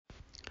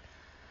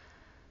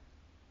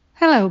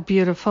Hello,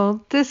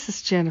 beautiful. This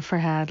is Jennifer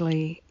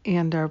Hadley,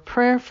 and our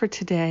prayer for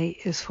today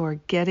is for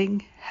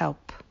getting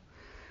help.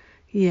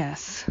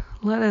 Yes,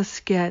 let us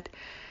get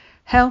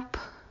help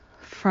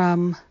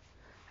from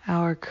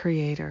our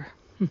Creator.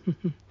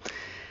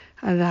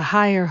 The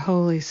higher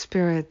Holy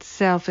Spirit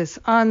self is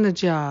on the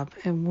job,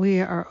 and we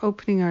are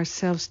opening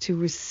ourselves to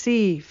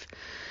receive.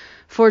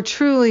 For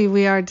truly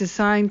we are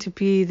designed to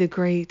be the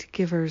great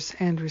givers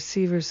and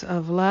receivers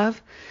of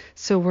love.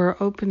 So we're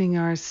opening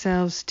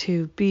ourselves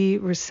to be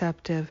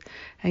receptive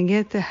and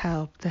get the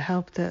help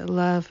that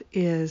love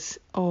is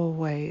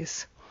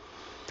always.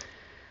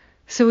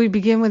 So we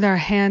begin with our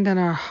hand on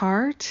our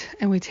heart,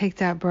 and we take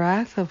that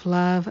breath of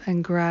love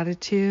and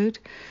gratitude.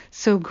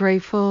 So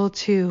grateful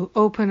to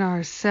open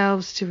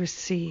ourselves to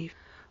receive,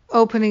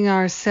 opening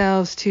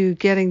ourselves to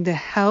getting the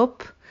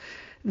help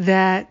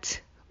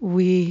that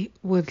we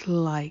would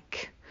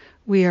like.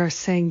 We are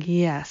saying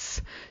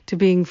yes to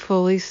being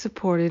fully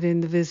supported in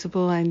the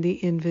visible and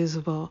the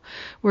invisible.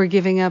 We're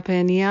giving up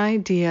any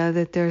idea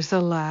that there's a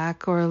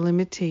lack or a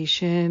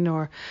limitation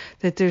or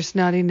that there's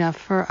not enough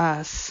for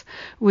us.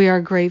 We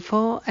are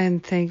grateful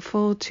and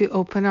thankful to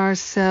open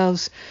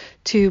ourselves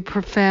to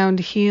profound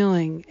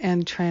healing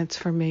and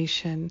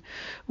transformation.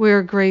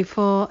 We're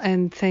grateful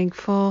and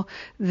thankful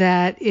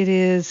that it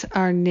is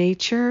our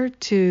nature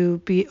to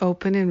be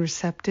open and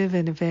receptive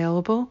and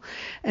available.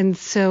 And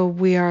so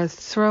we are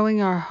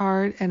throwing our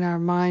heart and our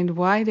mind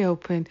wide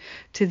open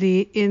to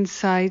the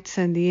insights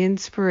and the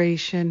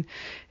inspiration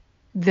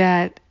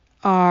that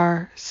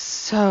are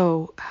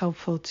so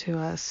helpful to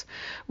us.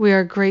 We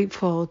are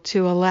grateful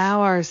to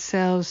allow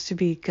ourselves to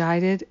be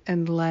guided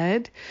and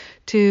led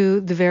to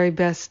the very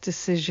best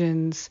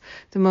decisions,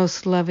 the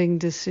most loving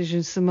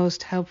decisions, the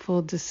most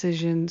helpful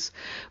decisions.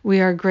 We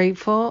are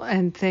grateful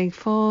and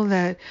thankful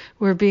that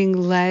we're being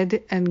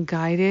led and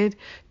guided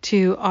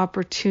to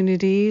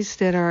opportunities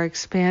that are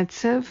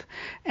expansive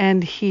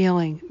and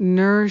healing,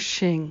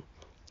 nourishing,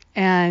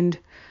 and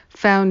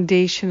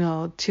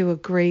foundational to a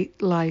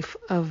great life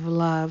of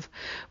love.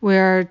 We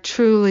are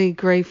truly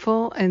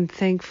grateful and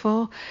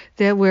thankful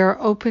that we're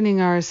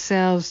opening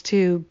ourselves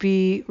to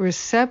be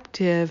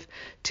receptive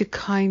to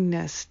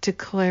kindness, to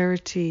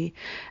clarity,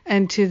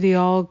 and to the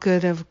all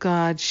good of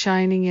God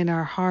shining in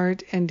our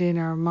heart and in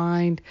our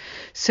mind.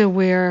 So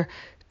we're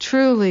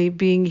truly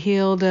being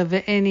healed of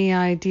any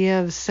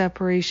idea of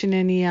separation,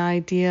 any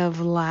idea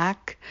of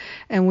lack.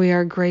 And we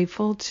are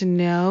grateful to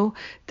know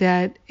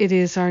that it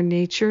is our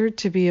nature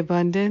to be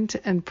abundant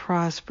and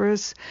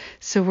prosperous.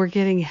 So we're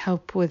getting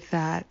help with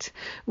that.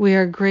 We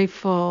are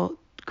grateful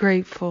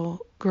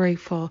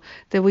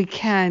that we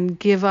can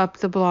give up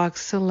the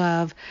blocks to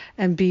love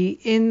and be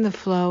in the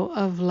flow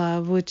of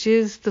love, which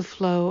is the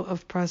flow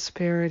of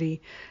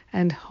prosperity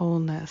and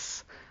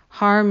wholeness.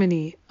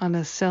 Harmony on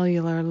a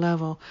cellular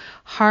level,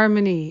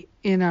 harmony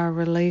in our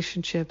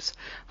relationships,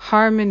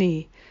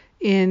 harmony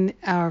in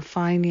our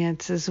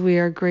finances. We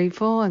are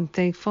grateful and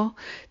thankful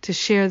to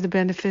share the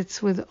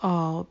benefits with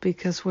all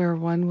because we're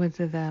one with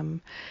them.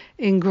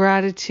 In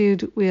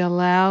gratitude, we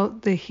allow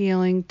the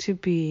healing to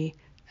be,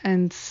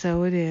 and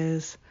so it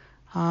is.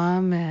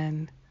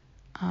 Amen.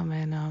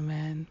 Amen.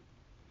 Amen.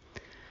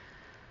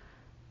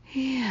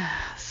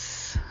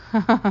 Yes.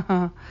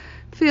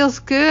 Feels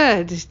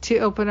good to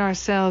open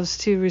ourselves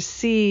to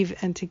receive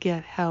and to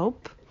get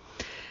help.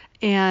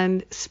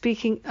 And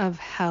speaking of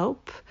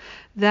help,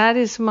 that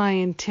is my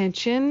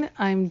intention.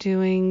 I'm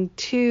doing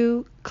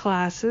 2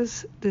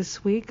 classes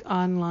this week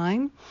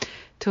online,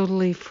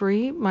 totally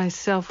free. My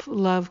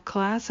self-love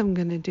class, I'm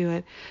going to do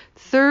it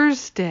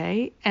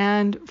Thursday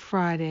and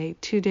Friday,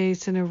 2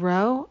 days in a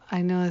row.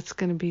 I know it's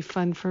going to be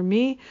fun for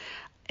me.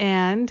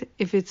 And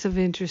if it's of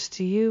interest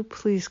to you,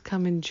 please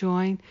come and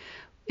join.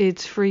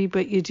 It's free,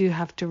 but you do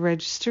have to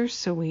register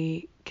so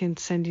we can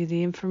send you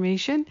the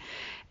information.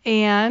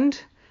 And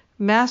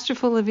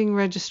Masterful Living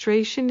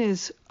registration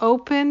is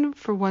open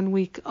for 1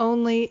 week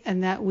only,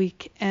 and that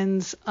week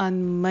ends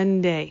on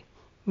Monday.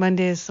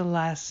 Monday is the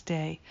last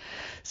day.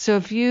 So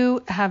if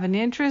you have an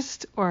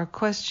interest or a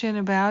question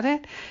about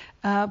it,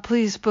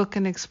 please book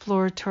an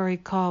exploratory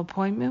call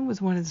appointment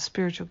with one of the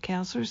spiritual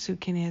counselors who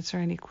can answer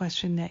any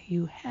question that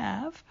you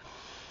have.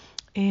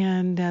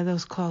 And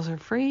those calls are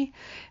free.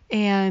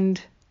 And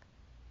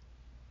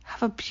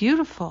have a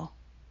beautiful,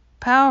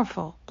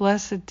 powerful,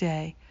 blessed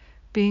day,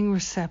 being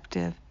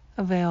receptive,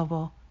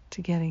 available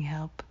to getting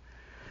help.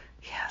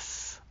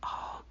 Yes,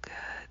 all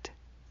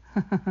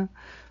good.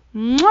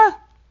 Mwah!